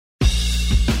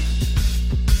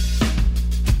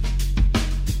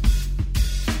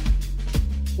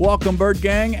Welcome, Bird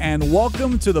Gang, and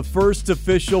welcome to the first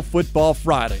official Football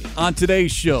Friday. On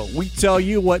today's show, we tell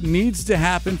you what needs to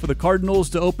happen for the Cardinals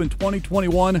to open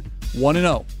 2021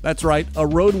 1-0. That's right, a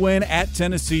road win at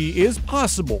Tennessee is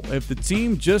possible if the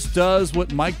team just does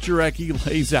what Mike Jurecki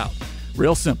lays out.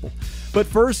 Real simple. But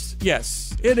first,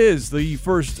 yes, it is the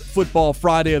first Football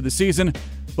Friday of the season,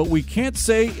 but we can't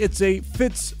say it's a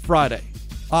Fitz Friday.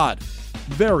 Odd.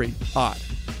 Very odd.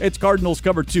 It's Cardinals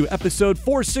Cover 2, episode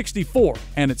 464,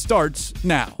 and it starts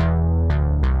now.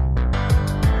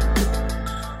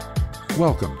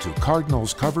 Welcome to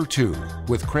Cardinals Cover 2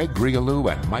 with Craig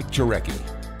Grialou and Mike Jurecki.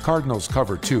 Cardinals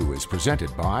Cover 2 is presented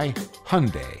by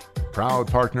Hyundai, proud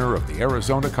partner of the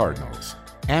Arizona Cardinals,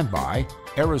 and by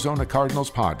Arizona Cardinals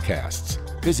Podcasts.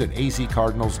 Visit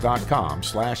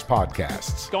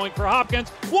azcardinals.com/podcasts. Going for Hopkins,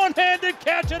 one-handed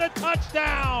catch and a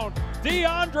touchdown!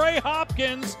 DeAndre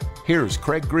Hopkins. Here's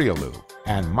Craig Grialou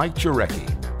and Mike Jurecki.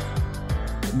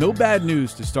 No bad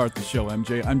news to start the show,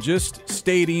 MJ. I'm just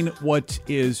stating what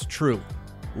is true.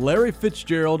 Larry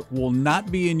Fitzgerald will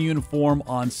not be in uniform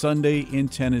on Sunday in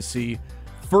Tennessee.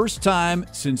 First time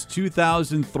since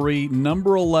 2003,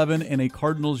 number 11 in a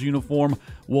Cardinals uniform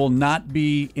will not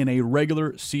be in a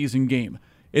regular season game.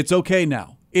 It's okay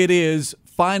now. It is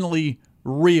finally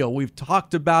real. We've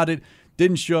talked about it.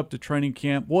 Didn't show up to training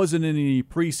camp, wasn't in any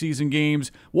preseason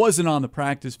games, wasn't on the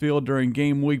practice field during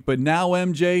game week. But now,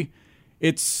 MJ,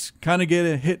 it's kind of going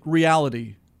to hit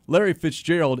reality. Larry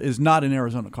Fitzgerald is not an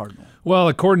Arizona Cardinal. Well,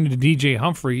 according to DJ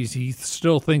Humphries, he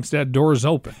still thinks that door is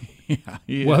open. Yeah,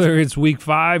 whether it's week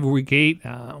 5 or week 8,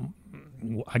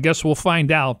 I guess we'll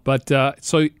find out. But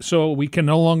so we can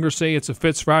no longer say it's a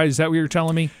Fitz Friday. Is that what you're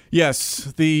telling me?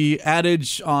 Yes. The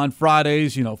adage on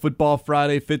Fridays, Football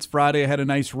Friday, Fitz Friday, had a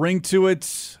nice ring to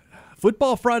it.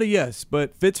 Football Friday, yes,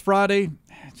 but Fitz Friday,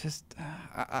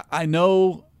 I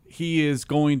know he is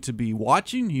going to be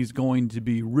watching. He's going to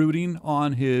be rooting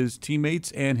on his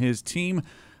teammates and his team.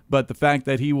 But the fact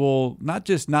that he will not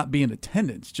just not be in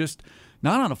attendance, just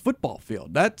not on a football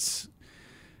field, that's,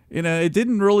 it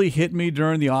didn't really hit me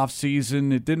during the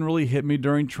offseason. It didn't really hit me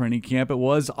during training camp. It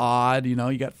was odd. You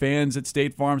got fans at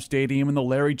State Farm Stadium and the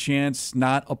Larry chants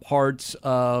not a part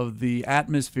of the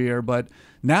atmosphere. But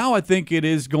now I think it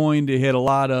is going to hit a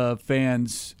lot of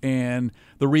fans, and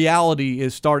the reality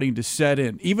is starting to set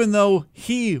in. Even though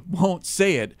he won't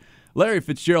say it, Larry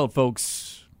Fitzgerald,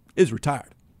 folks, is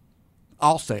retired.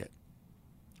 I'll say it.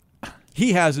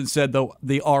 He hasn't said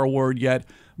the R word yet,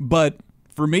 but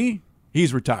for me,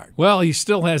 he's retired. Well, he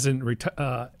still hasn't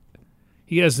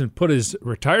he hasn't put his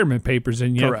retirement papers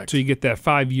in yet. Correct. So you get that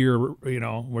 5-year,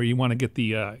 where you want to get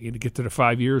get to the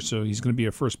 5 years. So he's going to be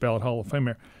a first ballot Hall of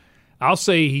Famer. I'll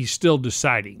say he's still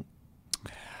deciding.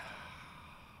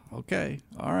 Okay.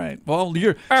 All right. Well,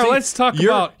 let's talk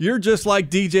about. You're just like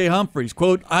DJ Humphries.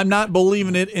 Quote, "I'm not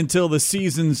believing it until the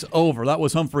season's over." That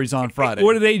was Humphries on Friday.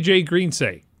 What did AJ Green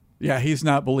say? Yeah, he's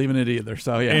not believing it either.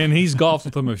 So, yeah. And he's golfed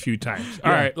with him a few times.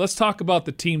 All right, let's talk about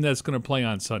the team that's going to play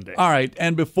on Sunday. All right,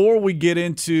 and before we get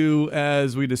into,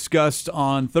 as we discussed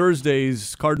on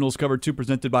Thursday's Cardinals Cover 2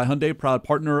 presented by Hyundai, proud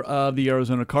partner of the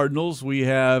Arizona Cardinals, we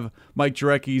have Mike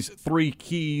Jurecki's 3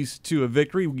 keys to a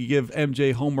victory. We give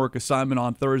MJ homework assignment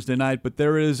on Thursday night, but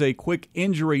there is a quick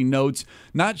injury notes.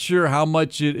 Not sure how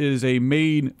much it is a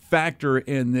main factor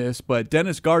in this, but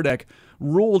Dennis Gardeck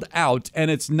ruled out,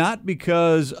 and it's not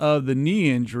because of the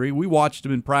knee injury. We watched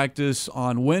him in practice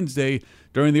on Wednesday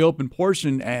during the open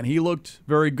portion, and he looked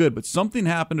very good. But something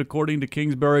happened, according to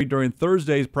Kingsbury, during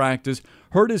Thursday's practice,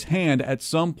 hurt his hand at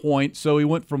some point, so he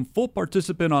went from full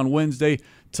participant on Wednesday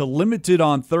to limited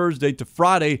on Thursday to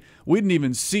Friday. We didn't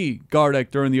even see Gardeck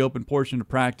during the open portion of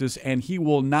practice, and he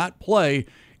will not play.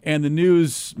 And the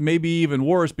news may be even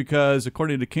worse because,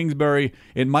 according to Kingsbury,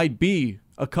 it might be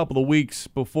a couple of weeks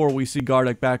before we see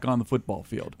Gardeck back on the football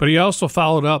field. But he also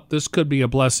followed up, this could be a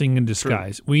blessing in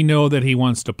disguise. True. We know that he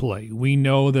wants to play. We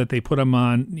know that they put him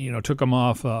on, took him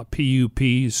off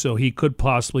PUP, so he could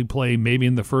possibly play maybe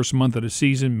in the first month of the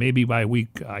season, maybe by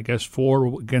week,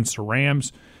 4 against the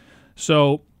Rams.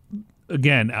 So,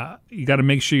 again, you got to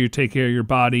make sure you take care of your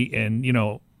body. And,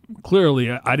 clearly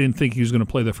I didn't think he was going to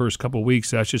play the first couple of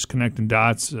weeks. That's just connecting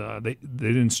dots. They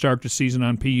didn't start the season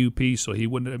on PUP, so he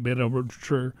wouldn't have been able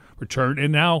to return.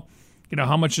 And now,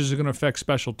 how much is it going to affect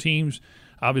special teams?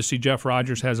 Obviously, Jeff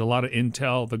Rodgers has a lot of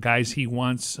intel, the guys he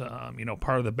wants,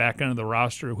 part of the back end of the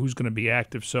roster, who's going to be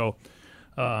active. So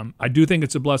I do think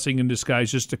it's a blessing in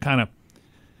disguise just to kind of,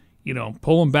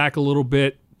 pull him back a little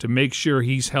bit, to make sure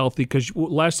he's healthy, because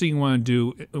last thing you want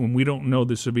to do, and we don't know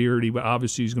the severity, but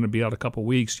obviously he's going to be out a couple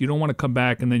weeks, you don't want to come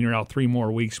back and then you're out 3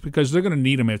 more weeks, because they're going to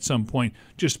need him at some point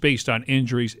just based on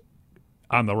injuries.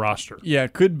 on the roster. Yeah,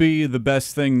 it could be the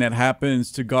best thing that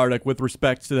happens to Gardeck with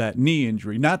respect to that knee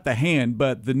injury. Not the hand,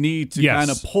 but the knee to kind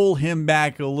of pull him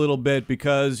back a little bit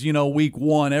because, week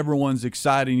one, everyone's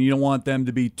excited. And you don't want them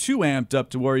to be too amped up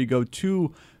to where you go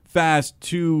too fast,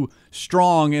 too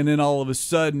strong, and then all of a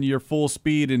sudden you're full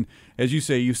speed. And as you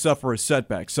say, you suffer a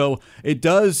setback. So it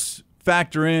does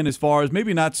factor in as far as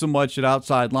maybe not so much at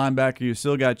outside linebacker. You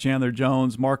still got Chandler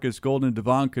Jones, Marcus Golden,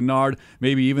 Devon Kennard,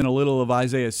 maybe even a little of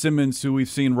Isaiah Simmons, who we've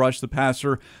seen rush the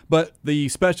passer. But the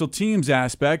special teams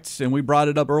aspects, and we brought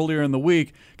it up earlier in the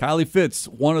week, Kylie Fitts,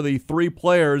 one of the 3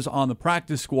 players on the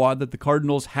practice squad that the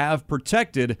Cardinals have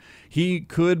protected. He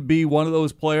could be one of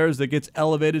those players that gets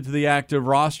elevated to the active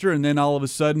roster, and then all of a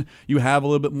sudden you have a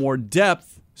little bit more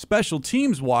depth special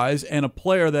teams-wise, and a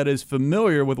player that is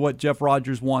familiar with what Jeff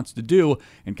Rodgers wants to do.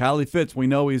 And Kylie Fitts, we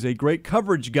know he's a great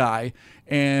coverage guy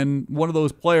and one of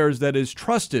those players that is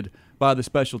trusted by the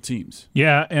special teams.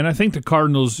 Yeah, and I think the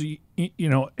Cardinals,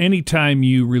 anytime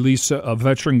you release a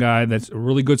veteran guy that's a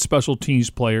really good special teams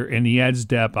player and he adds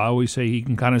depth, I always say he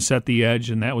can kind of set the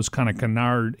edge, and that was kind of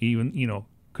Kennard.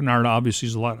 Kennard obviously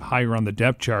is a lot higher on the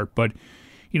depth chart, but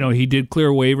he did clear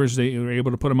waivers. They were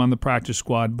able to put him on the practice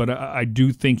squad, but I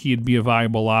do think he'd be a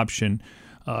viable option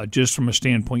just from a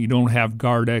standpoint. You don't have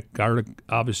Gardeck. Gardeck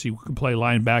obviously can play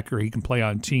linebacker. He can play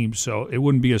on teams, so it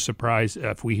wouldn't be a surprise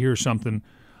if we hear something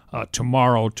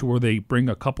tomorrow to where they bring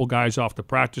a couple guys off the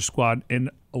practice squad, and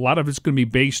a lot of it's going to be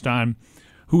based on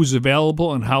who's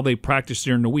available and how they practice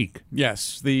during the week.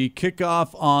 Yes, the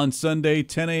kickoff on Sunday,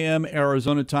 10 a.m.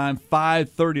 Arizona time,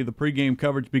 5:30. The pregame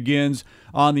coverage begins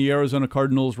on the Arizona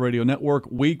Cardinals radio network.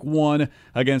 Week 1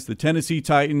 against the Tennessee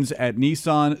Titans at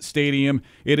Nissan Stadium.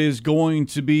 It is going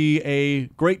to be a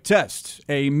great test,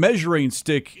 a measuring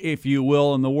stick, if you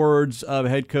will, in the words of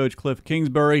head coach Cliff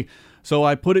Kingsbury. So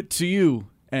I put it to you,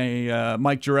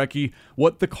 Mike Jurecki,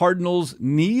 what the Cardinals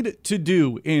need to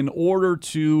do in order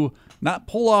to not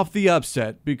pull off the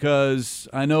upset, because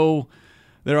I know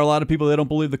there are a lot of people that don't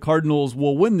believe the Cardinals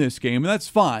will win this game, and that's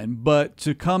fine, but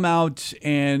to come out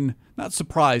and not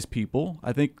surprise people.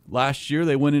 I think last year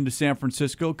they went into San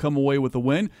Francisco, come away with a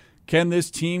win. Can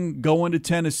this team go into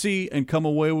Tennessee and come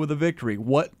away with a victory?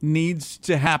 What needs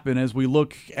to happen as we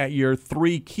look at your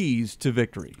 3 keys to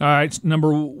victory? All right,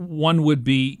 number 1 would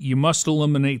be you must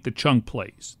eliminate the chunk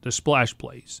plays, the splash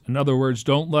plays. In other words,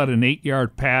 don't let an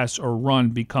 8-yard pass or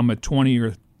run become a 20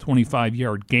 or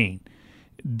 25-yard gain.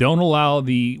 Don't allow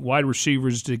the wide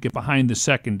receivers to get behind the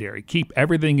secondary. Keep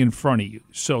everything in front of you.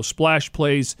 So splash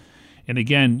plays. And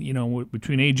again,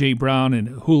 between A.J. Brown and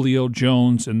Julio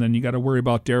Jones, and then you got to worry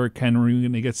about Derrick Henry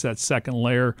when he gets that second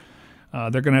layer. They're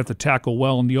going to have to tackle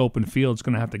well in the open field. It's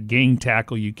going to have to gang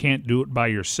tackle. You can't do it by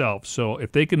yourself. So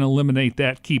if they can eliminate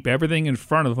that, keep everything in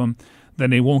front of them, then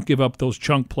they won't give up those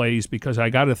chunk plays, because I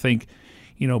got to think,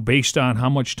 based on how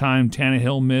much time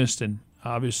Tannehill missed and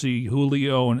obviously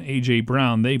Julio and A.J.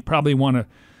 Brown, they probably want to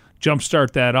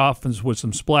jumpstart that offense with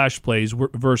some splash plays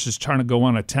versus trying to go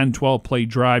on a 10, 12-play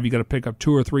drive. You got to pick up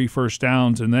 2 or 3 first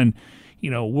downs, and then,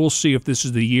 we'll see if this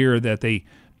is the year that they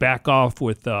back off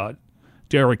with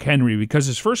Derrick Henry, because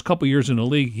his first couple years in the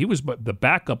league, he was the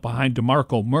backup behind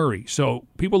DeMarco Murray. So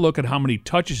people look at how many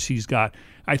touches he's got.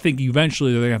 I think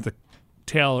eventually they're going to have to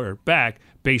tailor it back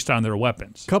based on their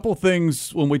weapons. Couple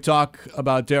things when we talk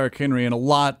about Derrick Henry, and a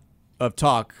lot of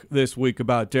talk this week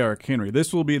about Derrick Henry.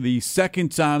 This will be the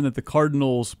second time that the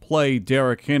Cardinals play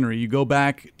Derrick Henry. You go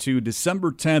back to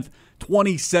December 10th,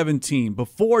 2017,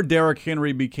 before Derrick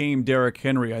Henry became Derrick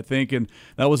Henry, I think, and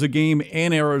that was a game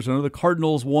in Arizona. The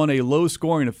Cardinals won a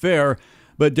low-scoring affair,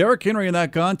 but Derrick Henry in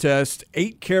that contest,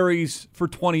 8 carries for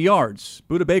 20 yards.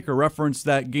 Budda Baker referenced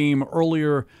that game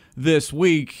earlier this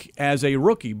week as a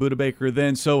rookie, Budda Baker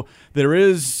then. So there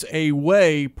is a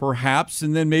way, perhaps,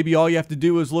 and then maybe all you have to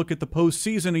do is look at the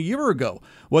postseason a year ago,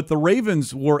 what the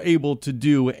Ravens were able to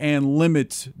do and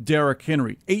limit Derrick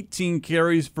Henry. 18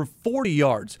 carries for 40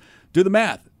 yards. Do the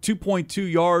math. 2.2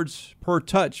 yards per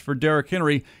touch for Derrick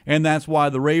Henry, and that's why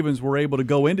the Ravens were able to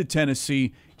go into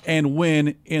Tennessee and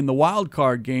win in the wild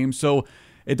card game. So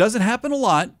it doesn't happen a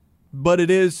lot, but it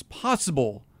is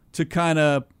possible to kind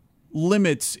of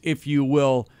limit, if you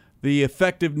will, the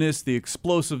effectiveness, the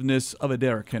explosiveness of a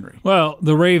Derrick Henry. Well,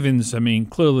 the Ravens,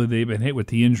 clearly they've been hit with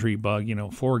the injury bug.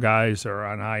 4 guys are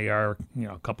on IR,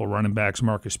 a couple running backs,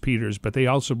 Marcus Peters, but they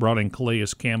also brought in Calais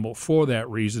Campbell for that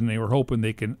reason. They were hoping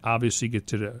they can obviously get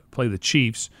to play the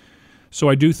Chiefs. So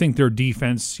I do think their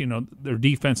defense, their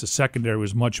defensive secondary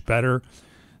was much better.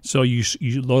 So you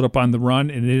load up on the run,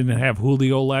 and they didn't have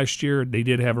Julio last year. They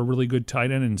did have a really good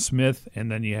tight end in Smith, and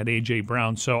then you had A.J.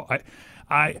 Brown. So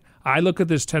I look at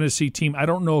this Tennessee team. I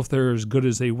don't know if they're as good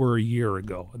as they were a year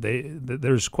ago.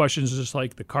 There's questions just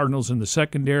like the Cardinals in the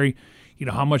secondary.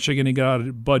 How much are they going to get out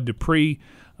of Bud Dupree,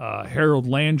 Harold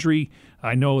Landry?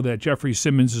 I know that Jeffrey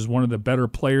Simmons is one of the better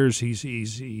players.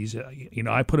 He's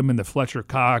I put him in the Fletcher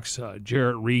Cox,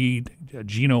 Jarrett Reed,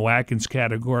 Geno Atkins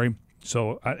category.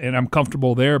 So, and I'm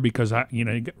comfortable there because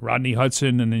you got Rodney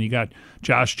Hudson, and then you got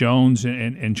Josh Jones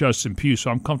and Justin Pugh.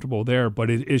 So I'm comfortable there. But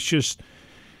it's just,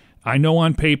 I know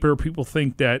on paper people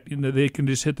think that they can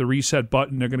just hit the reset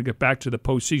button. They're going to get back to the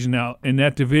postseason. Now in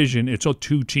that division, it's a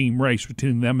 2-team race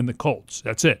between them and the Colts.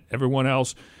 That's it. Everyone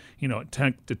else,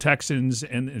 the Texans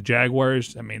and the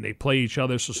Jaguars. I mean, they play each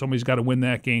other, so somebody's got to win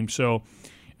that game. So.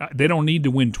 They don't need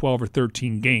to win 12 or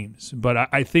 13 games, but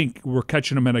I think we're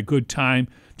catching them at a good time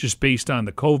just based on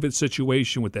the COVID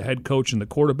situation with the head coach and the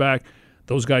quarterback.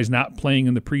 Those guys not playing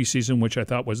in the preseason, which I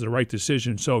thought was the right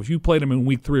decision. So if you played them in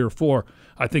week 3 or 4,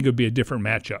 I think it would be a different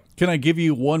matchup. Can I give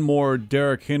you one more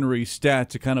Derrick Henry stat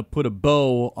to kind of put a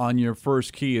bow on your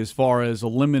first key as far as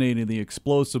eliminating the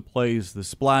explosive plays, the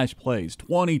splash plays?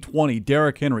 2020,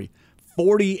 Derrick Henry,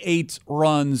 48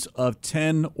 runs of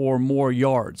 10 or more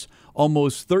yards.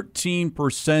 Almost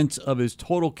 13% of his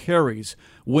total carries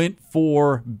went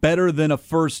for better than a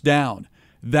first down.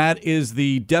 That is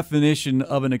the definition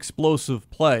of an explosive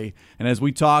play. And as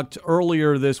we talked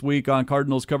earlier this week on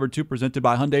Cardinals Cover 2, presented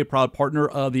by Hyundai, proud partner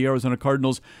of the Arizona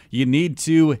Cardinals, you need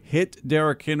to hit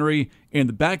Derrick Henry in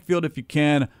the backfield if you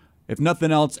can, if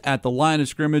nothing else, at the line of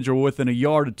scrimmage or within a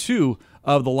yard or two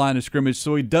of the line of scrimmage,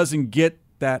 so he doesn't get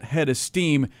that head of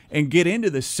steam and get into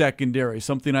the secondary.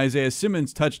 Something Isaiah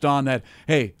Simmons touched on, that,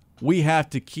 hey, we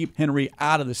have to keep Henry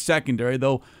out of the secondary,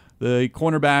 though the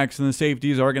cornerbacks and the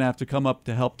safeties are going to have to come up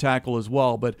to help tackle as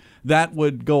well. But that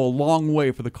would go a long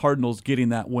way for the Cardinals getting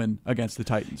that win against the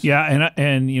Titans. Yeah,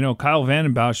 and Kyle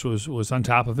Vandenbosch was on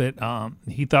top of it.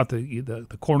 He thought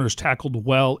the corners tackled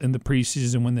well in the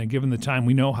preseason when they're given the time.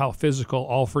 We know how physical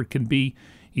Alford can be.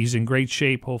 He's in great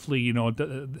shape. Hopefully,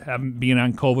 haven't been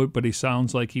on COVID, but he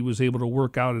sounds like he was able to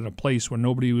work out at a place where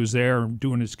nobody was there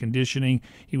doing his conditioning.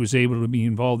 He was able to be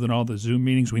involved in all the Zoom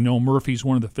meetings. We know Murphy's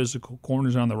one of the physical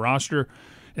corners on the roster.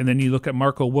 And then you look at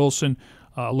Marco Wilson,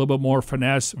 a little bit more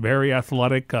finesse, very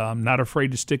athletic, not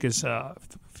afraid to stick his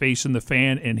face in the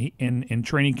fan. And in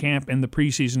training camp and the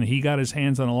preseason, he got his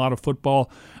hands on a lot of football.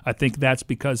 I think that's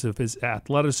because of his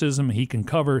athleticism. He can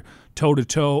cover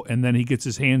toe-to-toe, and then he gets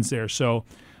his hands there. So,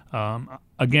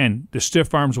 again, the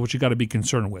stiff arms are what you got to be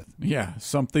concerned with. Yeah,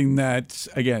 something that's,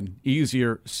 again,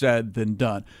 easier said than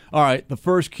done. All right, the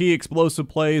first key, explosive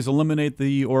plays, limit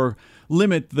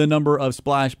the number of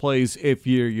splash plays, if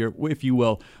you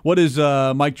will. What is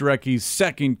Mike Jurecki's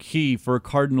second key for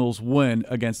Cardinals' win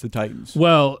against the Titans?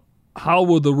 Well, how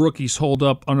will the rookies hold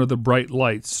up under the bright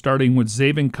lights, starting with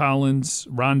Zaven Collins,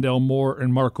 Rondale Moore,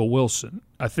 and Marco Wilson?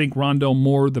 I think Rondale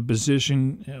Moore, the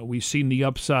position, we've seen the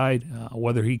upside.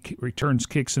 Whether he returns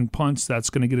kicks and punts, that's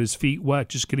going to get his feet wet,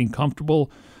 just getting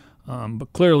comfortable.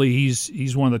 But clearly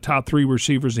he's one of the top 3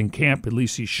 receivers in camp. At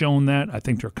least he's shown that. I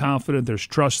think they're confident. There's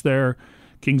trust there.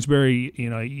 Kingsbury,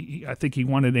 I think he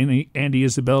wanted Andy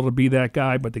Isabella to be that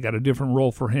guy, but they got a different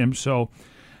role for him. So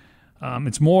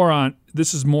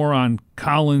this is more on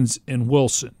Collins and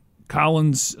Wilson.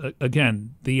 Collins,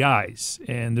 again, the eyes.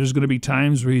 And there's going to be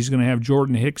times where he's going to have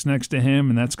Jordan Hicks next to him,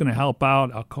 and that's going to help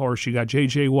out. Of course, you got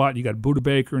J.J. Watt, you got Budda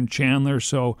Baker and Chandler.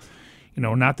 So,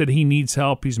 not that he needs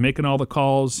help. He's making all the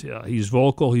calls. He's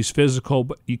vocal. He's physical,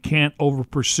 but you can't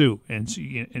over-pursue. And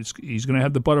he's going to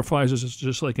have the butterflies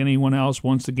just like anyone else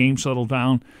once the game settled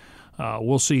down.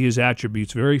 We'll see his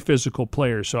attributes. Very physical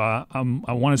player. So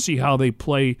I want to see how they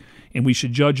play, and we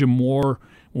should judge him more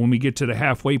when we get to the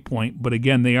halfway point. But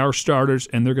again, they are starters,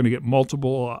 and they're going to get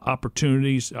multiple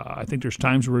opportunities. I think there's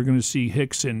times where we're going to see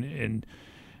Hicks and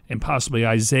possibly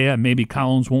Isaiah. Maybe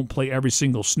Collins won't play every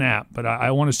single snap, but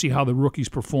I want to see how the rookies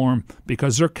perform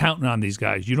because they're counting on these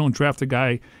guys. You don't draft a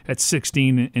guy at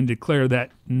 16 and declare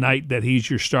that night that he's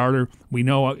your starter. We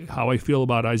know how I feel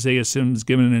about Isaiah Simmons,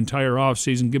 given an entire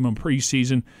offseason, given him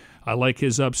preseason. I like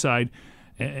his upside,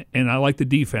 and I like the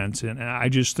defense. And I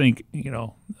just think,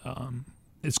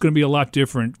 it's going to be a lot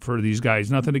different for these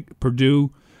guys. Nothing to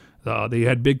Purdue. They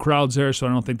had big crowds there, so I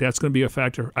don't think that's going to be a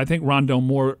factor. I think Rondale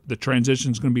Moore, the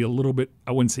transition is going to be a little bit,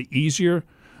 I wouldn't say easier,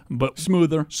 but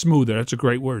smoother. Smoother, that's a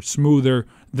great word. Smoother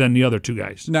than the other two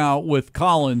guys. Now, with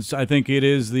Collins, I think it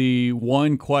is the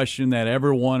one question that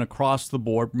everyone across the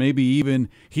board, maybe even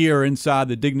here inside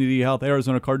the Dignity Health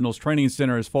Arizona Cardinals Training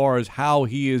Center, as far as how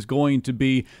he is going to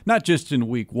be, not just in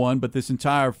week one, but this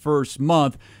entire first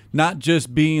month, not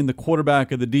just being the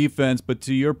quarterback of the defense, but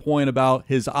to your point about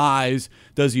his eyes,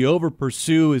 does he over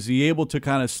pursue? Is he able to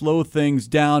kind of slow things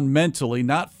down mentally,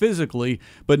 not physically,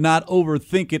 but not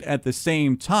overthink it at the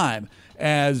same time?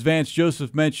 As Vance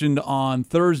Joseph mentioned on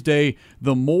Thursday,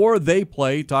 the more they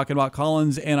play, talking about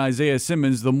Collins and Isaiah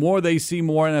Simmons, the more they see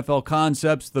more NFL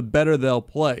concepts, the better they'll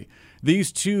play.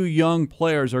 These two young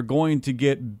players are going to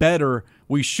get better.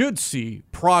 We should see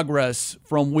progress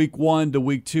from week one to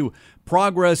week two.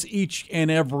 Progress each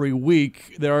and every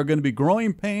week. There are going to be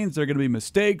growing pains. There are going to be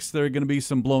mistakes. There are going to be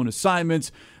some blown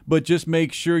assignments. But just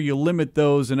make sure you limit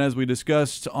those. And as we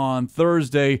discussed on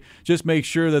Thursday, just make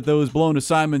sure that those blown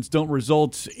assignments don't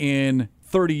result in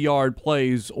 30-yard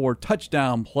plays or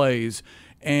touchdown plays.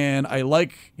 And I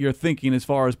like your thinking as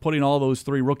far as putting all those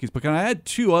three rookies. But can I add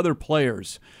two other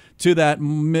players to that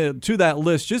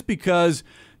list just because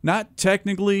not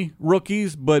technically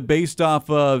rookies, but based off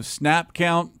of snap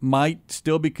count might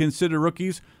still be considered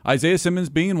rookies? Isaiah Simmons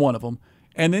being one of them.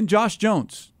 And then Josh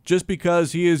Jones, just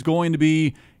because he is going to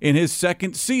be in his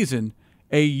second season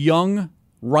a young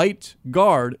right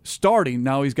guard starting.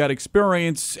 Now he's got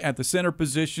experience at the center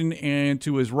position and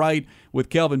to his right with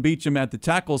Kelvin Beachum at the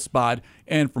tackle spot.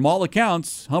 And from all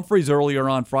accounts, Humphreys earlier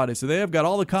on Friday. So they have got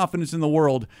all the confidence in the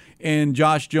world in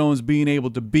Josh Jones being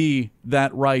able to be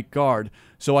that right guard.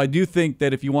 So I do think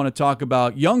that if you want to talk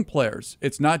about young players,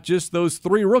 it's not just those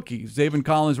three rookies, Zaven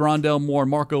Collins, Rondale Moore,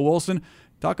 and Marco Wilson.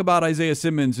 Talk about Isaiah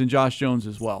Simmons and Josh Jones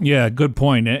as well. Yeah, good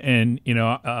point. And,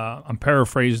 I'm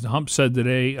paraphrasing. Hump said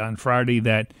today on Friday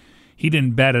that he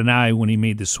didn't bat an eye when he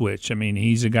made the switch. I mean,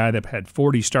 he's a guy that had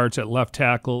 40 starts at left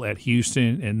tackle at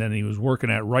Houston, and then he was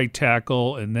working at right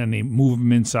tackle, and then they move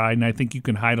him inside. And I think you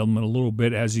can hide him a little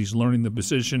bit as he's learning the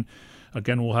position.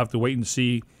 Again, we'll have to wait and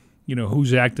see,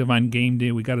 who's active on game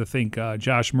day. We got to think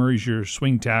Josh Murray's your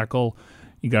swing tackle.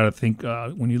 You got to think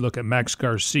when you look at Max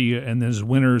Garcia and then his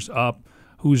Winters up,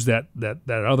 who's that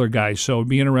other guy. So it'd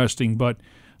be interesting. But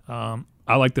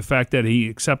I like the fact that he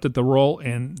accepted the role,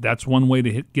 and that's one way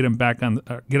to get him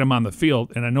on the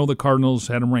field. And I know the Cardinals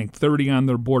had him ranked 30 on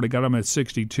their board. They got him at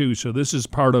 62. So this is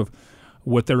part of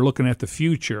what they're looking at the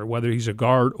future, whether he's a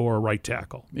guard or a right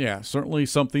tackle. Yeah, certainly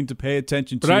something to pay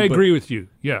attention to. But I agree with you,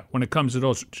 when it comes to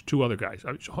those two other guys,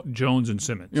 Jones and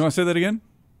Simmons. You want to say that again?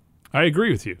 I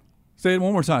agree with you. Say it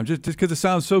one more time, just because it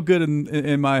sounds so good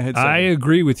in my head. I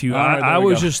agree with you. Right, I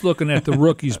was just looking at the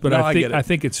rookies, but no, I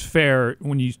think it's fair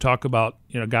when you talk about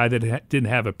a guy that didn't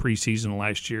have a preseason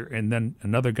last year, and then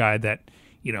another guy that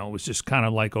was just kind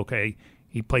of like, okay,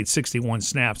 he played 61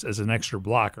 snaps as an extra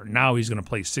blocker. Now he's going to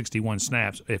play 61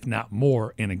 snaps, if not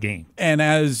more, in a game. And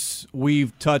as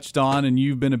we've touched on, and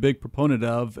you've been a big proponent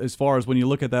of, as far as when you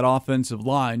look at that offensive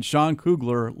line, Sean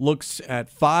Kugler looks at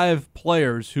 5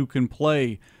 players who can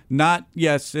play. Not,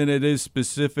 yes, and it is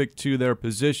specific to their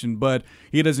position, but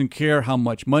he doesn't care how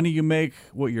much money you make,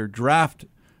 what your draft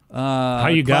how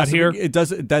you got here.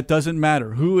 That doesn't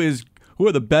matter. Who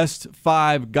are the best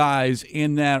 5 guys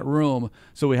in that room?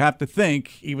 So we have to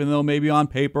think, even though maybe on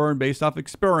paper and based off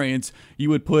experience, you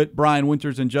would put Brian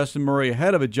Winters and Justin Murray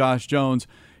ahead of a Josh Jones.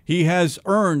 He has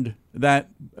earned that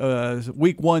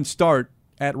week 1 start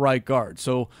at right guard.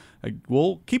 So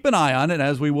we'll keep an eye on it,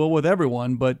 as we will with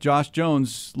everyone. But Josh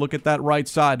Jones, look at that right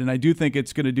side, and I do think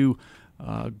it's going to do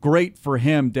great for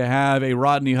him to have a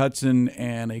Rodney Hudson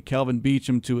and a Kelvin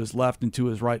Beachum to his left and to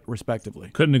his right, respectively.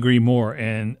 Couldn't agree more.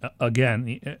 And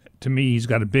again, to me, he's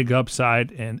got a big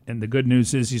upside. And the good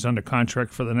news is he's under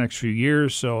contract for the next few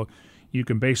years, so you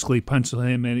can basically pencil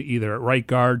him in either at right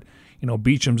guard.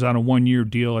 Beachum's on a 1-year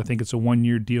deal. I think it's a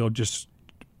 1-year deal just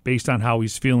based on how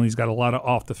he's feeling. He's got a lot of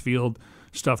off-the-field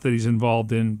stuff that he's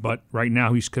involved in, but right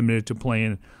now he's committed to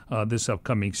playing this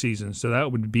upcoming season. So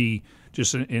that would be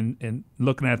just in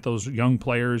looking at those young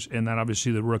players and then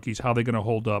obviously the rookies, how they're going to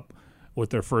hold up with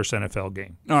their first NFL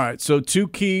game. All right, so 2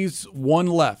 keys, 1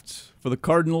 left for the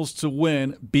Cardinals to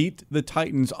win, beat the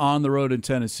Titans on the road in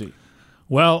Tennessee.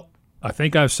 Well, I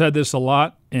think I've said this a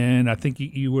lot, and I think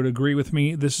you would agree with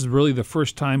me. This is really the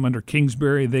first time under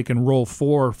Kingsbury they can roll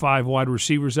 4 or 5 wide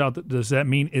receivers out. Does that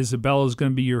mean Isabella's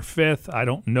going to be your 5th? I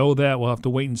don't know that. We'll have to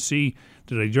wait and see.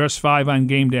 Did they dress 5 on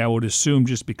game day? I would assume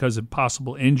just because of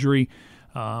possible injury.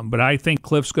 But I think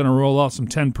Cliff's going to roll out some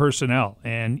 10 personnel.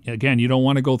 And, again, you don't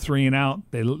want to go 3 and out.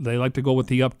 They like to go with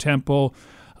the up-tempo.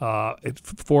 It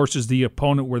forces the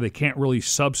opponent where they can't really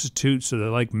substitute, so they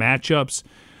like matchups.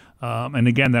 and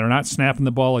again, that are not snapping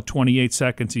the ball at 28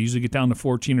 seconds. They usually get down to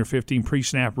 14 or 15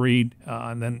 pre-snap read,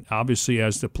 and then obviously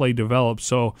as the play develops.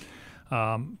 So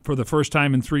for the first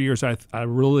time in 3 years, I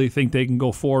really think they can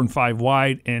go 4 and 5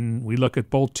 wide, and we look at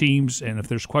both teams, and if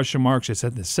there's question marks, it's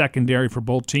at the secondary for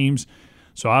both teams.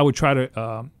 So I would try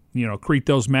to create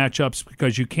those matchups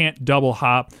because you can't double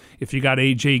hop. If you got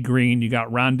A.J. Green, you got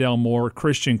Rondell Moore,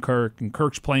 Christian Kirk, and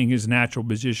Kirk's playing his natural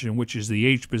position, which is the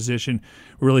H position.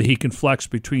 Really, he can flex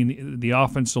between the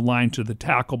offensive line to the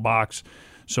tackle box.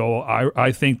 So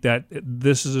I think that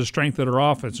this is a strength of their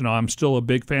offense. Now, I'm still a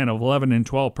big fan of 11 and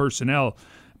 12 personnel,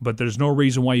 but there's no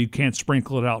reason why you can't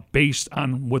sprinkle it out based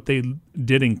on what they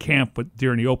did in camp but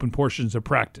during the open portions of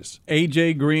practice.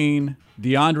 A.J. Green,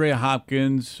 DeAndre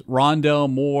Hopkins, Rondell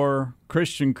Moore,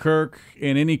 Christian Kirk,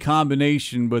 in any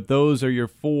combination, but those are your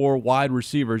 4 wide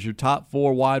receivers, your top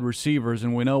 4 wide receivers,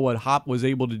 and we know what Hop was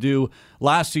able to do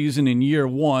last season in year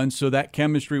 1, so that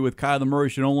chemistry with Kyler Murray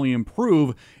should only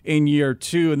improve in year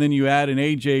 2, and then you add an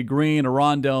A.J. Green, a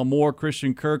Rondell Moore,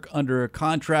 Christian Kirk under a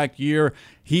contract year.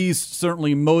 He's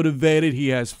certainly motivated. He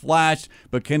has flashed,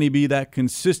 but can he be that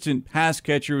consistent pass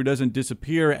catcher who doesn't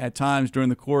disappear at times during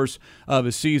the course of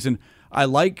a season? I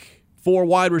like 4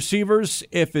 wide receivers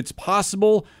if it's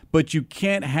possible, but you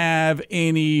can't have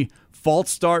any false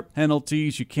start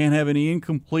penalties. You can't have any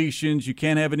incompletions. You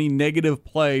can't have any negative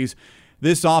plays.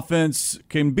 This offense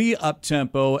can be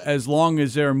up-tempo as long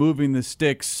as they're moving the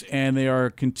sticks and they are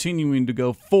continuing to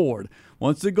go forward.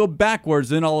 Once they go backwards,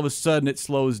 then all of a sudden it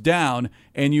slows down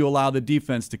and you allow the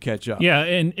defense to catch up. Yeah,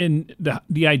 and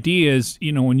the idea is,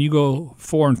 when you go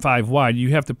 4 and 5 wide,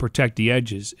 you have to protect the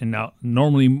edges. And now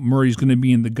normally Murray's going to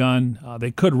be in the gun.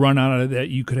 They could run out of that.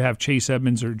 You could have Chase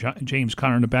Edmonds or James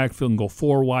Conner in the backfield and go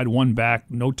 4 wide, 1 back,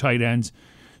 no tight ends,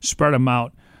 spread them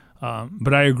out.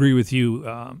 But I agree with you.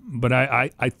 But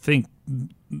I think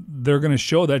they're going to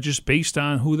show that just based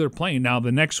on who they're playing. Now,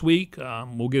 the next week,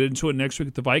 we'll get into it next week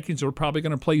at the Vikings, they're probably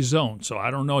going to play zone. So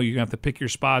I don't know. You're going to have to pick your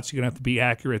spots. You're going to have to be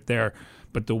accurate there.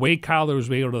 But the way Kyler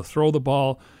was able to throw the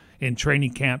ball in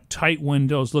training camp, tight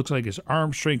windows, looks like his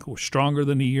arm strength was stronger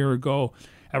than a year ago.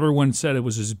 Everyone said it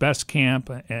was his best camp.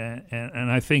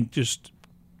 And I think just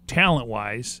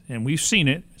talent-wise, and we've seen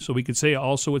it, so we could say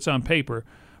also it's on paper,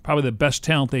 probably the best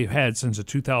talent they've had since the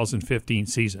 2015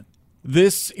 season.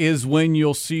 This is when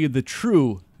you'll see the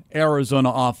true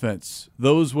Arizona offense.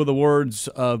 Those were the words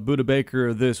of Budda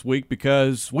Baker this week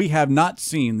because we have not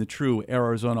seen the true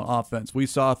Arizona offense. We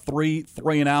saw 3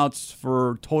 3-and-outs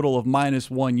for a total of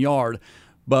 -1 yard.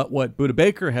 But what Budda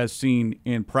Baker has seen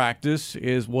in practice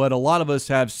is what a lot of us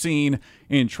have seen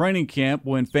in training camp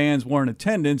when fans weren't in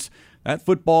attendance. That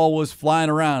football was flying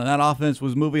around, and that offense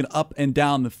was moving up and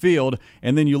down the field.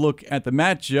 And then you look at the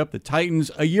matchup, the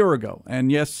Titans a year ago.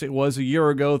 And yes, it was a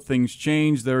year ago. Things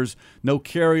changed. There's no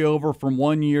carryover from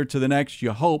one year to the next,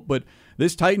 you hope. But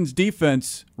this Titans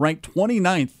defense ranked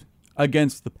 29th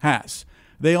against the pass.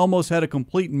 They almost had a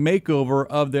complete makeover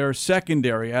of their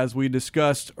secondary, as we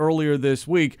discussed earlier this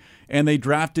week, and they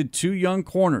drafted 2 young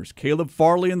corners, Caleb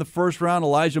Farley in the first round,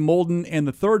 Elijah Molden in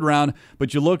the third round.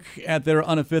 But you look at their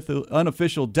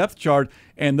unofficial depth chart,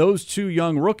 and those 2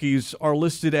 young rookies are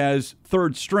listed as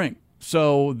third string.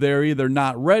 So they're either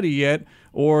not ready yet,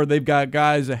 or they've got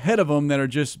guys ahead of them that are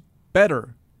just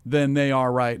better than they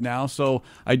are right now. So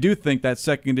I do think that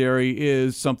secondary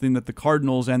is something that the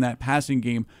Cardinals and that passing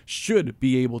game should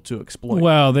be able to exploit.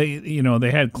 Well, they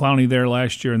had Clowney there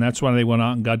last year, and that's why they went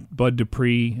out and got Bud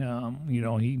Dupree.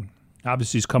 He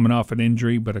obviously is coming off an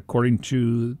injury, but according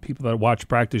to people that watch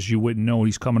practice, you wouldn't know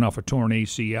he's coming off a torn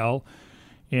ACL.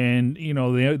 And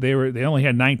they only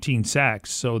had 19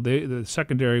 sacks, so the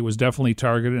secondary was definitely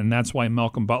targeted, and that's why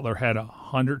Malcolm Butler had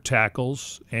 100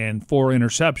 tackles and 4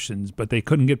 interceptions. But they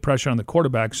couldn't get pressure on the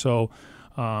quarterback, so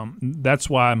that's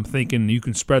why I'm thinking you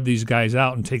can spread these guys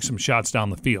out and take some shots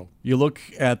down the field. You look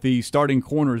at the starting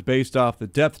corners based off the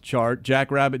depth chart: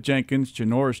 Jack Rabbit Jenkins,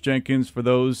 Janoris Jenkins, for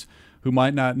those who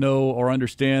might not know or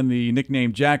understand the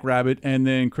nickname Jack Rabbit, and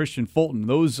then Christian Fulton.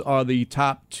 Those are the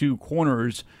top 2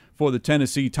 corners for the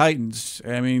Tennessee Titans.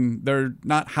 I mean, they're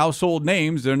not household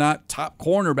names. They're not top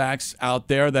cornerbacks out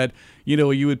there that,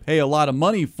 you would pay a lot of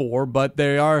money for, but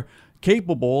they are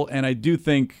capable, and I do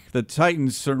think the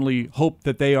Titans certainly hope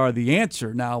that they are the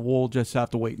answer. Now, we'll just have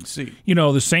to wait and see.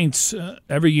 The Saints,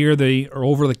 every year they are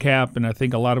over the cap, and I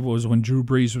think a lot of it was when Drew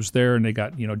Brees was there, and they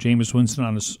got, Jameis Winston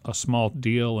on a small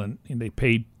deal, and they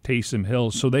paid Taysom Hill.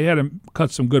 So they had to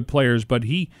cut some good players, but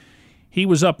he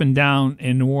was up and down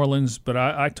in New Orleans, but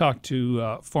I talked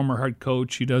to former head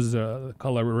coach. He does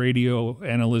color radio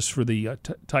analyst for the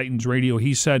Titans radio.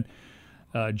 He said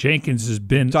Jenkins has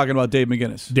been talking about Dave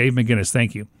McGinnis. Dave McGinnis,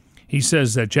 thank you. he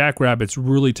says that Jackrabbit's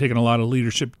really taken a lot of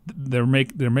leadership. They're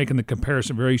making the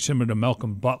comparison very similar to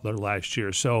Malcolm Butler last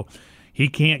year. So he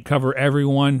can't cover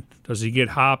everyone. Does he get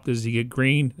Hop? Does he get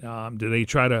Green? Do they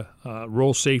try to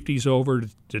roll safeties over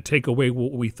to take away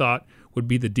what we thought would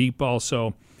be the deep ball?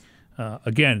 So,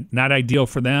 again, not ideal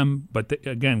for them. But,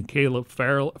 again, Caleb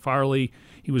Farley,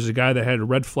 he was a guy that had a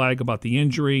red flag about the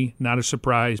injury. Not a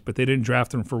surprise, but they didn't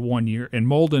draft him for 1 year. And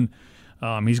Molden,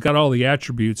 he's got all the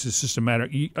attributes. It's just a matter,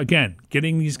 again,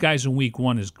 getting these guys in week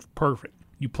 1 is perfect.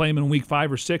 You play them in week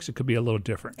 5 or 6, it could be a little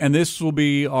different. And this will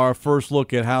be our first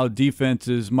look at how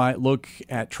defenses might look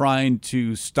at trying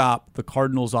to stop the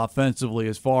Cardinals offensively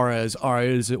as far as, all right,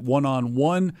 is it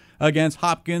one-on-one against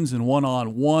Hopkins and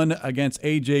one-on-one against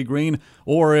A.J. Green,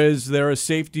 or is there a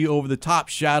safety over the top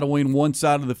shadowing one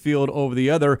side of the field over the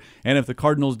other? And if the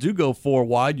Cardinals do go 4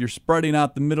 wide, you're spreading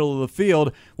out the middle of the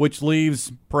field, which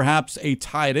leaves perhaps a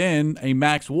tight end, a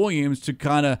Max Williams, to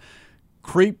kind of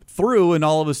creep through and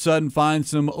all of a sudden find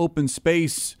some open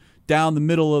space down the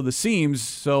middle of the seams.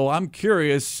 So I'm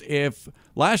curious if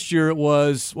last year it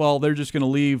was, well, they're just going to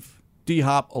leave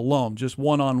D-Hop alone, just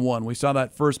one-on-one. We saw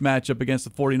that first matchup against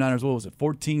the 49ers. What was it,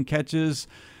 14 catches?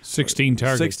 16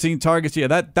 targets. 16 targets.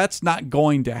 Yeah, that's not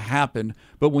going to happen.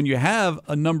 But when you have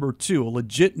a number 2, a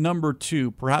legit number 2,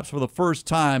 perhaps for the first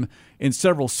time in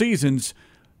several seasons,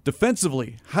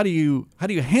 defensively, how do you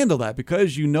handle that?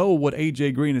 Because you know what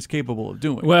A.J. Green is capable of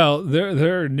doing. Well,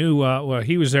 they're new. Well,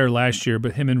 he was there last year,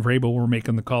 but him and Vrabel were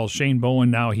making the calls. Shane Bowen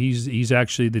now he's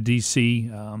actually the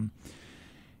DC.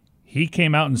 He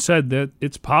came out and said that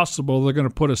it's possible they're going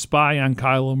to put a spy on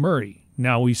Kyler Murray.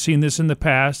 Now, we've seen this in the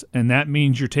past, and that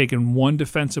means you're taking one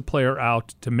defensive player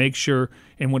out to make sure.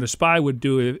 And what a spy would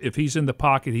do, if he's in the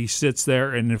pocket, he sits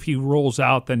there, and if he rolls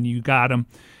out, then you got him.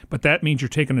 But that means you're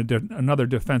taking another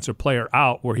defensive player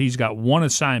out where he's got one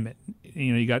assignment.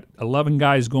 You got 11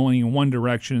 guys going in one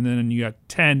direction, and then you got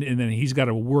 10, and then he's got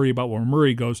to worry about where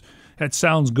Murray goes. That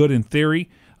sounds good in theory.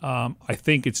 I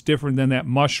think it's different than that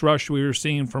mush rush we were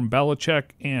seeing from Belichick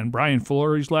and Brian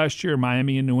Flores last year,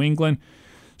 Miami and New England.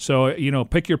 So,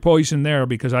 pick your poison there,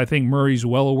 because I think Murray's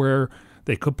well aware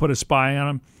they could put a spy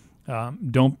on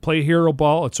him. Don't play hero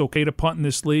ball. It's okay to punt in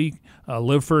this league.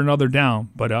 Live for another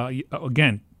down. But,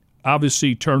 again,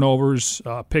 obviously, turnovers,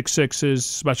 pick sixes,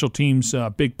 special teams,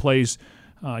 big plays,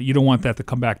 you don't want that to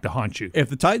come back to haunt you. If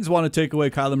the Titans want to take away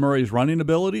Kyler Murray's running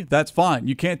ability, that's fine.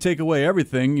 You can't take away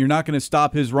everything. You're not going to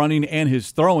stop his running and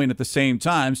his throwing at the same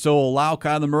time. So allow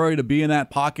Kyler Murray to be in that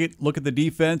pocket, look at the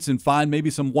defense, and find maybe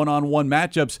some one-on-one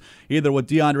matchups, either with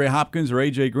DeAndre Hopkins or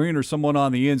A.J. Green or someone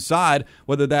on the inside,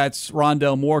 whether that's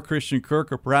Rondale Moore, Christian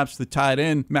Kirk, or perhaps the tight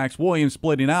end, Max Williams,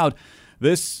 splitting out.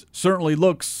 This certainly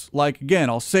looks like, again,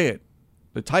 I'll say it,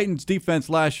 the Titans' defense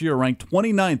last year ranked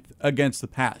 29th against the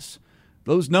pass.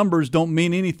 Those numbers don't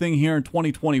mean anything here in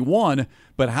 2021,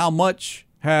 but how much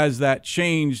has that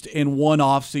changed in one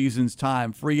offseason's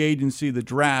time? Free agency, the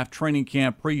draft, training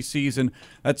camp, preseason,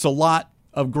 that's a lot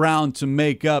of ground to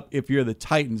make up if you're the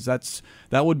Titans.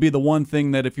 That would be the one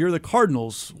thing that if you're the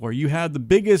Cardinals, where you have the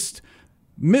biggest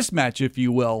mismatch, if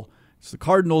you will, it's the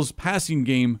Cardinals' passing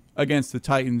game against the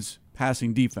Titans'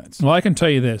 passing defense. Well, I can tell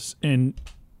you this, and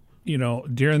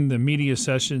during the media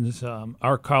sessions,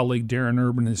 our colleague Darren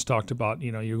Urban has talked about,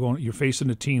 you're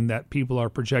facing a team that people are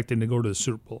projecting to go to the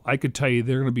Super Bowl. I could tell you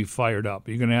they're going to be fired up.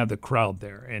 You're going to have the crowd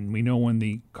there, and we know when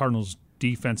the Cardinals'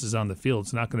 defense is on the field,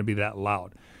 it's not going to be that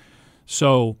loud.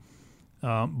 So,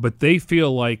 but they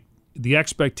feel like the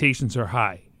expectations are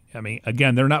high. I mean,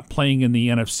 again, they're not playing in the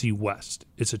NFC West.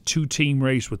 It's a 2-team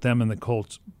race with them and the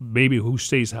Colts. Maybe who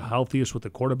stays healthiest with the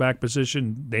quarterback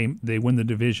position, they win the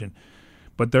division.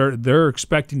 But they're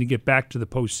expecting to get back to the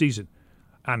postseason.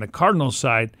 On the Cardinals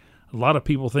side, a lot of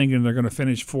people thinking they're going to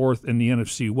finish 4th in the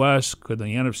NFC West. Could the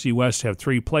NFC West have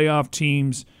 3 playoff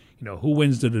teams? Who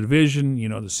wins the division?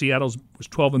 The Seattle's was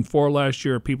 12-4 last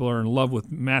year. People are in love with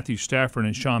Matthew Stafford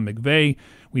and Sean McVay.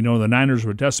 We know the Niners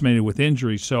were decimated with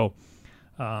injuries. So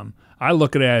I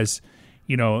look at it as,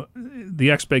 the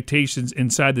expectations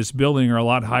inside this building are a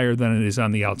lot higher than it is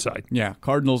on the outside. Yeah,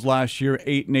 Cardinals last year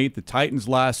 8-8. The Titans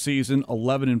last season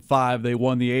 11-5. They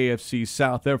won the AFC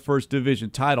South, their first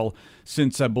division title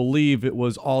since I believe it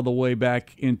was all the way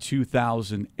back in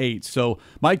 2008. So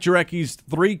Mike Jurecki's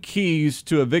 3 keys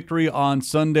to a victory on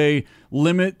Sunday: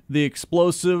 limit the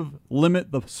explosive,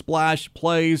 limit the splash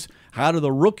plays. How do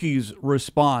the rookies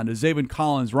respond? Zaven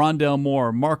Collins, Rondale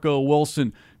Moore, Marco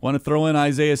Wilson. Want to throw in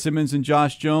Isaiah Simmons and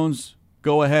Josh Jones?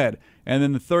 Go ahead. And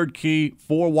then the third key,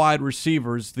 4 wide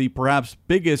receivers, the perhaps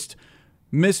biggest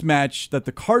mismatch that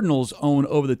the Cardinals own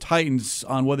over the Titans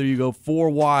on whether you go 4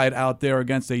 wide out there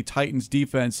against a Titans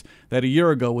defense that a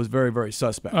year ago was very, very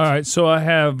suspect. All right, so I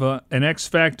have an X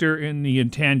factor in the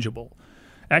intangible.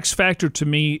 X factor to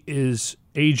me is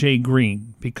A.J.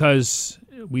 Green, because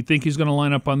we think he's going to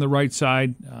line up on the right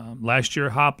side. Last year,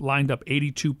 Hop lined up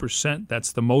 82%.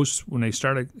 That's the most when they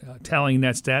started tallying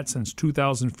that stat since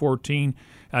 2014.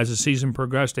 As the season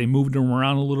progressed, they moved him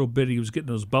around a little bit. He was getting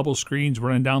those bubble screens,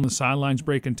 running down the sidelines,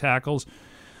 breaking tackles.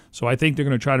 So I think they're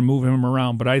going to try to move him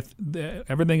around. But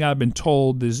everything I've been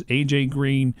told is A.J.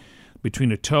 Green, between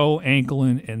the toe, ankle,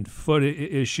 and foot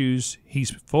issues,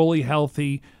 he's fully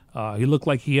healthy. He looked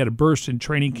like he had a burst in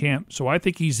training camp. So I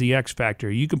think he's the X factor.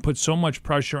 You can put so much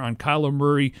pressure on Kyler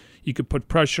Murray. You could put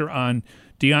pressure on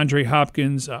DeAndre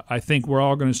Hopkins. I think we're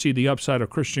all going to see the upside of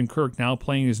Christian Kirk now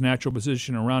playing his natural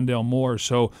position and Rondale Moore.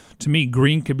 So to me,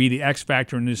 Green could be the X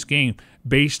factor in this game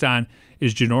based on,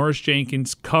 is Janoris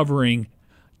Jenkins covering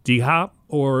D-Hop,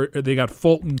 or they got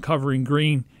Fulton covering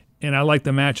Green? And I like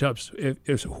the matchups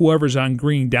if whoever's on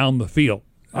Green down the field.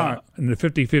 In the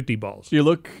 50-50 balls. You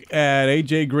look at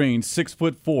A.J. Green,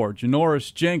 6'4".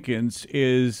 Janoris Jenkins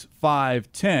is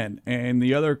 5'10", and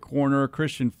the other corner,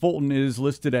 Christian Fulton, is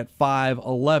listed at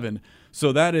 5'11".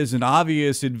 So that is an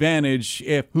obvious advantage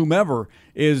if whomever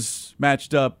is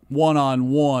matched up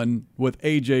one-on-one with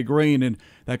A.J. Green. And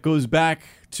that goes back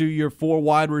to your 4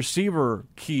 wide receiver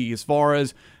key as far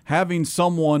as having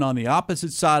someone on the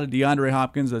opposite side of DeAndre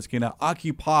Hopkins that's going to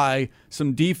occupy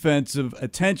some defensive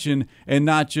attention and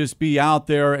not just be out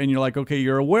there and you're like, okay,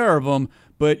 you're aware of him,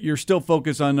 but you're still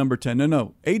focused on number 10.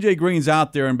 No. A.J. Green's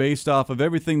out there, and based off of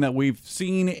everything that we've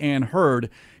seen and heard,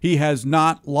 he has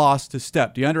not lost a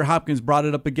step. DeAndre Hopkins brought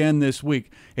it up again this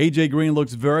week. A.J. Green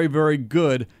looks very, very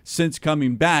good since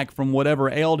coming back from whatever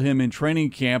ailed him in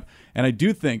training camp, and I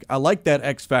do think I like that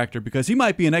X factor because he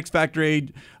might be an X factor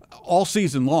all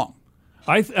season long.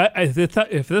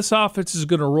 If this offense is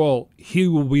going to roll, he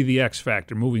will be the X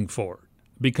factor moving forward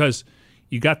because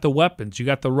you got the weapons, you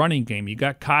got the running game, you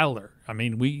got Kyler. I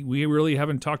mean, we really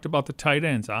haven't talked about the tight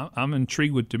ends. I'm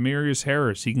intrigued with Demarius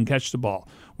Harris. He can catch the ball.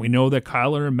 We know that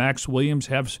Kyler and Max Williams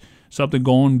have something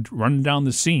going, running down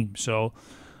the seam. So,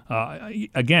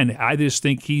 again, I just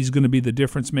think he's going to be the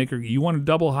difference maker. You want a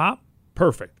double hop?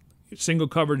 Perfect. Single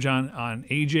coverage on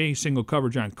AJ, single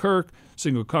coverage on Kirk,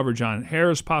 single coverage on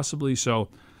Harris possibly. So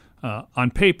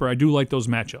on paper, I do like those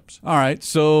matchups. All right,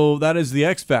 so that is the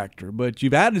X factor. But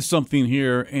you've added something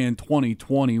here in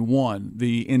 2021,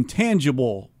 the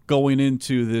intangible going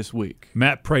into this week.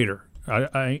 Matt Prater.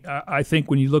 I think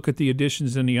when you look at the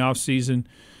additions in the offseason,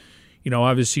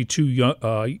 obviously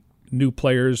 2 new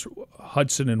players,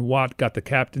 Hudson and Watt got the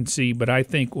captaincy. But I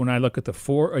think when I look at the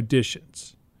 4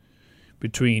 additions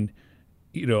between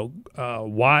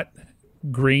Watt,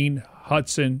 Green,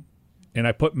 Hudson, and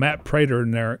I put Matt Prater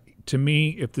in there. To me,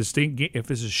 if it's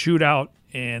a shootout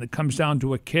and it comes down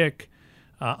to a kick,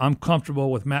 I'm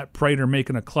comfortable with Matt Prater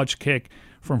making a clutch kick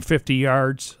from 50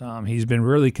 yards. He's been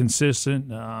really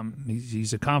consistent.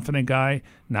 He's a confident guy,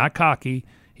 not cocky.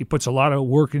 He puts a lot of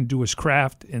work into his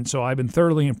craft, and so I've been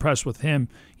thoroughly impressed with him.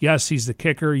 Yes, he's the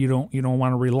kicker. You don't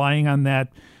want to relying on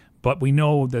that. But we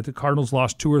know that the Cardinals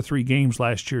lost 2 or 3 games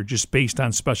last year just based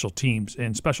on special teams.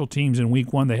 And special teams in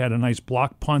week 1, they had a nice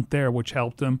block punt there, which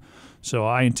helped them. So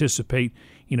I anticipate,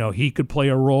 he could play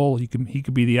a role. He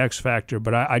could be the X factor.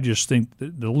 But I just think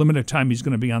the limited time he's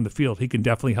going to be on the field, he can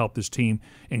definitely help this team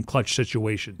in clutch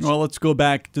situations. Well, let's go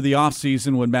back to the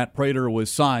offseason when Matt Prater was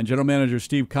signed. General Manager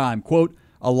Steve Keim, quote,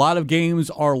 "A lot of games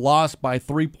are lost by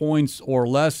 3 points or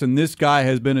less, and this guy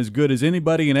has been as good as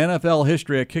anybody in NFL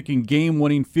history at kicking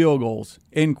game-winning field goals,"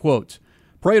 end quote.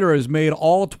 Prater has made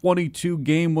all 22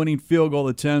 game-winning field goal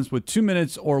attempts with 2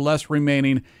 minutes or less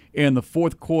remaining in the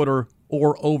fourth quarter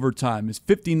or overtime. His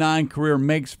 59 career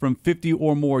makes from 50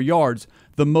 or more yards,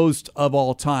 the most of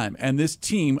all time. And this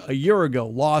team a year ago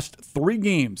lost 3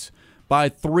 games by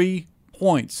 3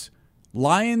 points.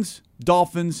 Lions,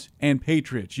 Dolphins, and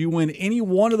Patriots. You win any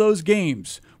one of those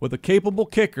games with a capable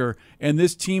kicker, and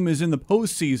this team is in the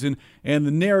postseason, and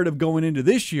the narrative going into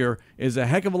this year is a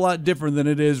heck of a lot different than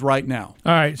it is right now.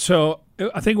 All right, so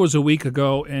I think it was a week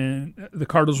ago, and the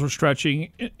Cardinals were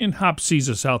stretching, and Hop sees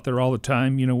us out there all the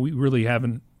time. We really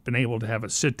haven't been able to have a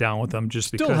sit-down with them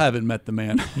just because. Still haven't met the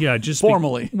man. Yeah, just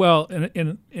formally.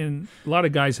 And a lot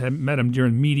of guys have met him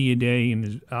during media day,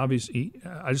 and obviously,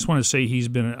 I just want to say he's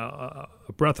been a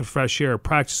breath of fresh air,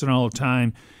 practicing all the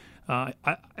time.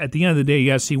 At the end of the day,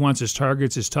 yes, he wants his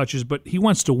targets, his touches, but he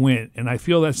wants to win, and I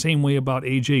feel that same way about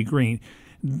A.J. Green.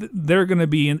 They're going to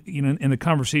be in the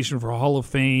conversation for Hall of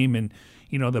Fame and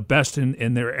the best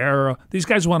in their era. These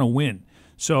guys want to win.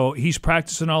 So he's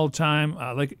practicing all the time.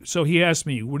 So he asked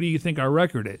me, what do you think our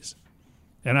record is?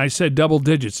 And I said double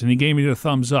digits, and he gave me the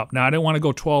thumbs up. Now, I didn't want to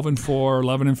go 12-4,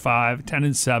 11-5,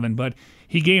 10-7, but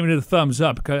he gave me the thumbs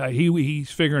up because he's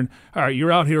figuring, all right,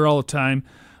 you're out here all the time.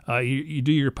 You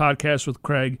do your podcast with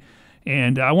Craig,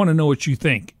 and I want to know what you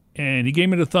think. And he gave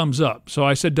me the thumbs up. So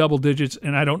I said double digits,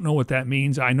 and I don't know what that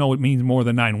means. I know it means more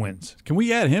than 9 wins. Can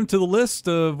we add him to the list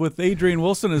with Adrian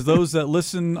Wilson as those that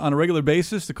listen on a regular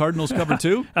basis? The Cardinals cover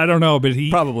 2? I don't know, but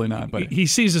probably not. But he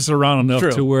sees us around enough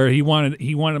True. to where he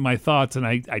wanted my thoughts, and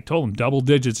I told him double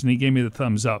digits, and he gave me the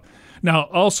thumbs up. Now,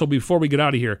 also, before we get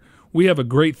out of here, we have a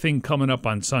great thing coming up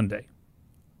on Sunday.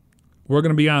 We're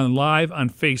going to be on live on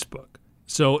Facebook.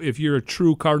 So if you're a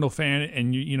true Cardinal fan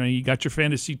and you got your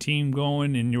fantasy team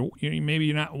going and maybe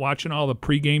you're not watching all the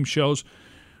pregame shows,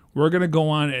 we're going to go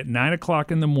on at 9 o'clock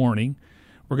in the morning.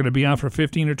 We're going to be on for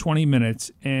 15 or 20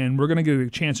 minutes, and we're going to get a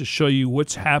chance to show you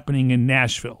what's happening in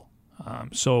Nashville.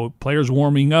 So players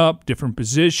warming up, different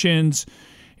positions.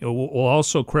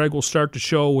 Craig will start the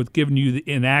show with giving you the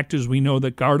inactives. We know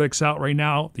that Gardeck's out right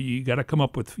now. You got to come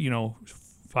up with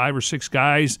 5 or 6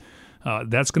 guys.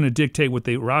 That's going to dictate what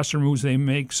the roster moves they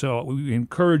make. So we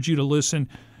encourage you to listen.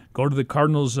 Go to the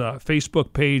Cardinals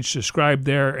Facebook page, subscribe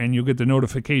there, and you'll get the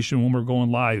notification when we're going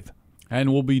live.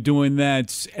 And we'll be doing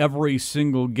that every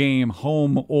single game,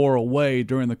 home or away,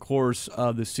 during the course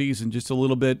of the season. Just a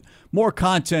little bit more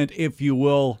content, if you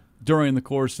will, during the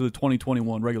course of the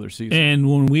 2021 regular season. And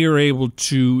when we are able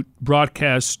to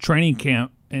broadcast training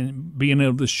camp and being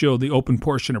able to show the open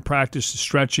portion of practice, the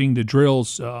stretching, the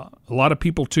drills, a lot of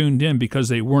people tuned in because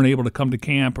they weren't able to come to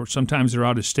camp, or sometimes they're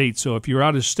out of state. So if you're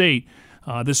out of state,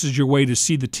 this is your way to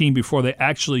see the team before they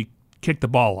actually kick the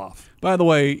ball off. By the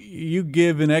way, you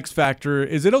give an X Factor.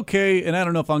 Is it okay, and I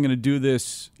don't know if I'm going to do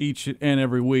this each and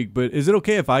every week, but is it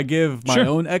okay if I give my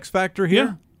own X Factor here?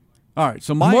 Yeah. All right,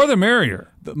 so more the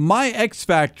merrier. My X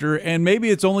Factor, and maybe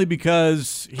it's only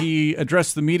because he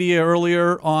addressed the media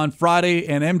earlier on Friday,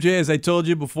 and MJ, as I told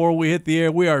you before we hit the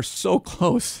air, we are so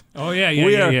close. Oh,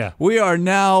 yeah. We are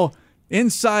now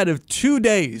inside of 2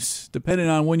 days, depending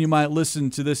on when you might listen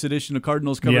to this edition of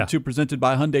Cardinals Cover 2, presented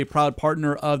by Hyundai, proud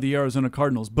partner of the Arizona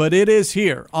Cardinals. But it is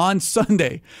here on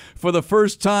Sunday for the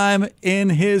first time in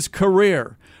his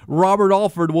career. Robert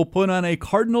Alford will put on a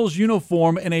Cardinals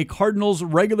uniform in a Cardinals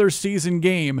regular season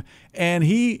game, and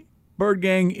Bird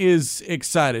Gang is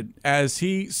excited. As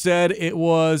he said, it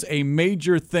was a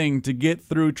major thing to get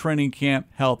through training camp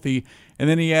healthy. And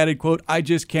then he added, quote, "I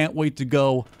just can't wait to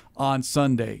go on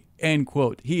Sunday," end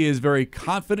quote. He is very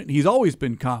confident. He's always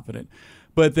been confident.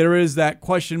 But there is that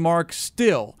question mark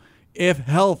still, if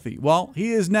healthy. Well,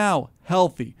 he is now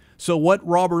healthy. So what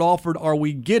Robert Alford are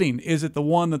we getting? Is it the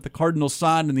one that the Cardinals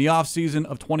signed in the offseason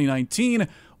of 2019,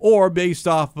 or based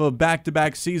off of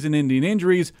back-to-back season-ending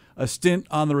injuries, a stint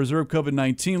on the reserve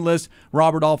COVID-19 list,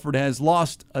 Robert Alford has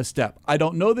lost a step? I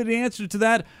don't know the answer to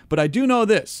that, but I do know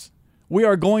this. We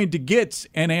are going to get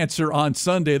an answer on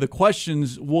Sunday. The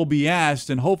questions will be asked,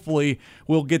 and hopefully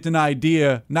we'll get an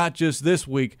idea, not just this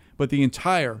week, but the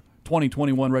entire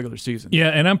 2021 regular season. Yeah,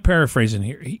 and I'm paraphrasing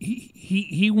here.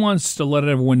 He wants to let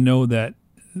everyone know that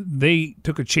they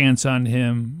took a chance on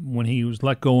him when he was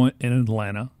let go in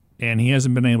Atlanta, and he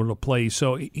hasn't been able to play.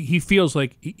 So he feels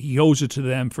like he owes it to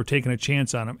them for taking a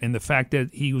chance on him. And the fact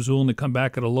that he was willing to come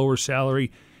back at a lower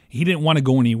salary, he didn't want to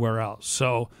go anywhere else.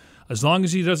 So as long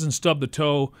as he doesn't stub the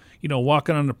toe,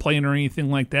 walking on the plane or anything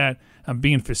like that, I'm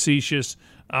being facetious.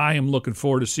 I am looking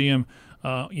forward to see him.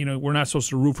 We're not supposed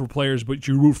to root for players, but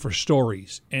you root for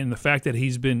stories. And the fact that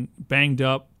he's been banged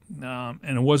up,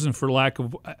 and it wasn't for lack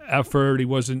of effort, he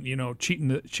wasn't,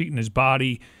 cheating his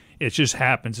body. It just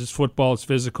happens. It's football. It's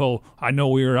physical. I know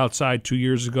we were outside 2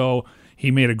 years ago.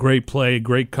 He made a great play,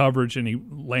 great coverage, and he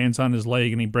lands on his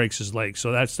leg and he breaks his leg.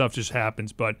 So that stuff just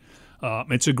happens. But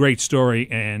it's a great story,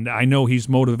 and I know he's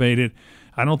motivated.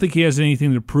 I don't think he has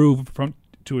anything to prove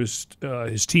to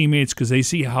his teammates because they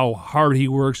see how hard he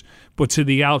works. But to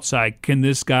the outside, can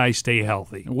this guy stay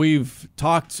healthy? We've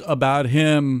talked about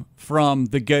him from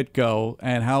the get-go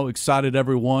and how excited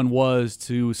everyone was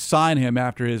to sign him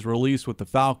after his release with the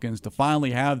Falcons, to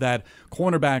finally have that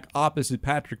cornerback opposite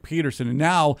Patrick Peterson. And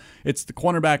now it's the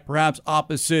cornerback perhaps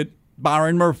opposite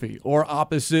Byron Murphy or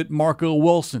opposite Marco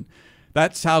Wilson.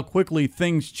 That's how quickly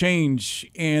things change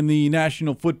in the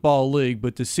National Football League.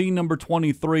 But to see number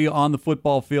 23 on the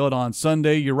football field on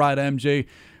Sunday, you're right, MJ,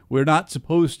 we're not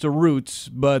supposed to root,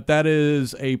 but that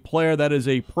is a player, that is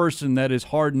a person that is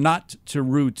hard not to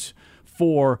root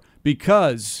for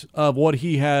because of what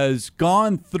he has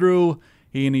gone through,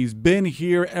 and he's been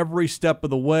here every step of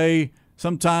the way.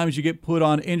 sometimes you get put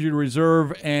on injured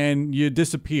reserve and you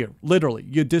disappear. Literally,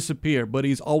 you disappear. But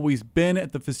he's always been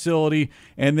at the facility,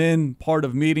 and then part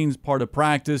of meetings, part of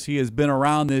practice. He has been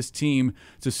around this team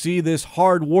to see this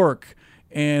hard work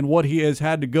and what he has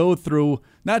had to go through,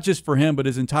 not just for him, but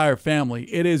his entire family.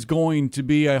 It is going to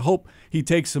be, I hope he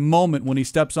takes a moment when he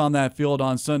steps on that field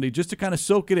on Sunday just to kind of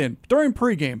soak it in during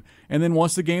pregame. And then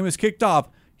once the game is kicked off,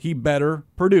 he better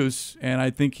produce, and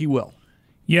I think he will.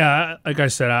 Yeah, like I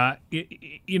said,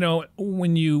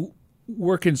 when you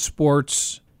work in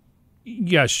sports,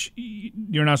 yes,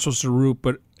 you're not supposed to root,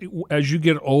 but as you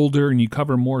get older and you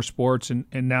cover more sports, and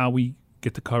now we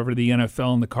get to cover the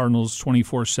NFL and the Cardinals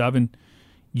 24/7,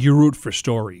 you root for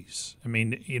stories. I mean,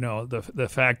 the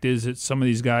fact is that some of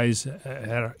these guys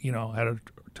had a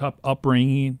tough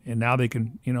upbringing, and now they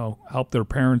can, help their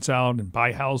parents out and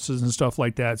buy houses and stuff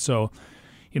like that. So,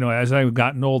 as I've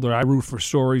gotten older, I root for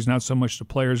stories, not so much the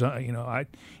players. I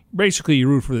basically you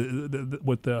root for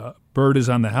what the bird is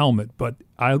on the helmet, but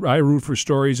I root for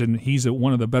stories, and he's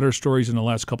one of the better stories in the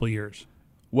last couple of years.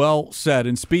 Well said.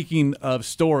 And speaking of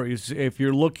stories, if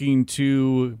you're looking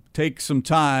to take some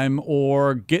time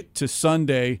or get to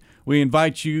Sunday, we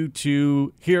invite you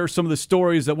to hear some of the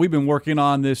stories that we've been working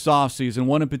on this offseason.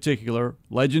 One in particular,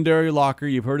 Legendary Locker.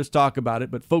 You've heard us talk about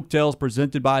it, but Folktales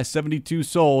presented by 72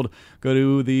 Sold. Go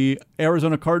to the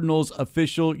Arizona Cardinals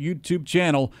official YouTube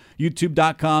channel,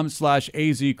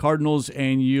 youtube.com/AZ Cardinals,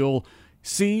 and you'll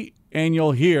see and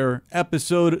you'll hear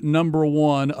episode number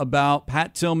 1 about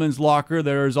Pat Tillman's locker.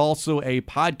 There's also a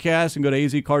podcast, and go to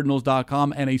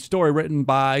azcardinals.com, and a story written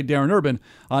by Darren Urban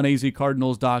on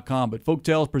azcardinals.com. But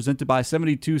Folktales presented by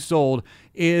 72 Sold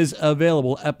is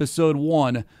available. Episode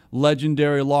 1,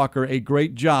 Legendary Locker. A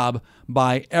great job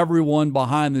by everyone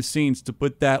behind the scenes to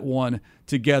put that one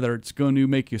together. It's going to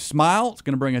make you smile. It's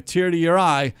going to bring a tear to your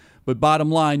eye. But bottom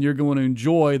line, you're going to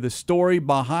enjoy the story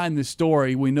behind the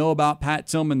story. We know about Pat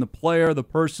Tillman, the player, the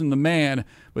person, the man,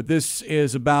 but this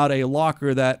is about a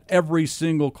locker that every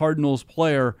single Cardinals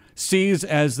player sees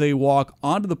as they walk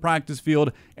onto the practice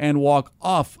field and walk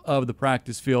off of the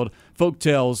practice field.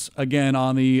 Folktales, again,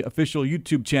 on the official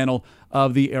YouTube channel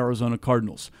of the Arizona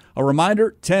Cardinals. A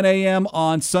reminder, 10 a.m.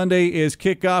 on Sunday is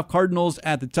kickoff. Cardinals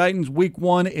at the Titans. Week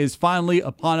 1 is finally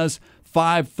upon us.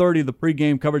 5:30, the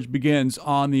pregame coverage begins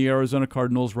on the Arizona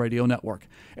Cardinals radio network.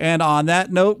 And on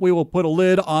that note, we will put a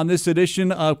lid on this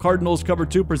edition of Cardinals Cover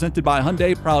 2 presented by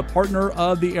Hyundai, proud partner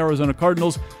of the Arizona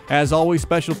Cardinals. As always,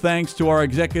 special thanks to our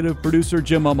executive producer,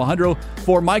 Jim Omohundro.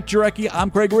 For Mike Jurecki, I'm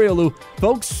Craig Riolu.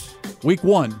 Folks, Week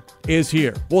 1 is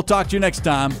here. We'll talk to you next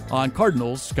time on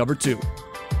Cardinals Cover 2.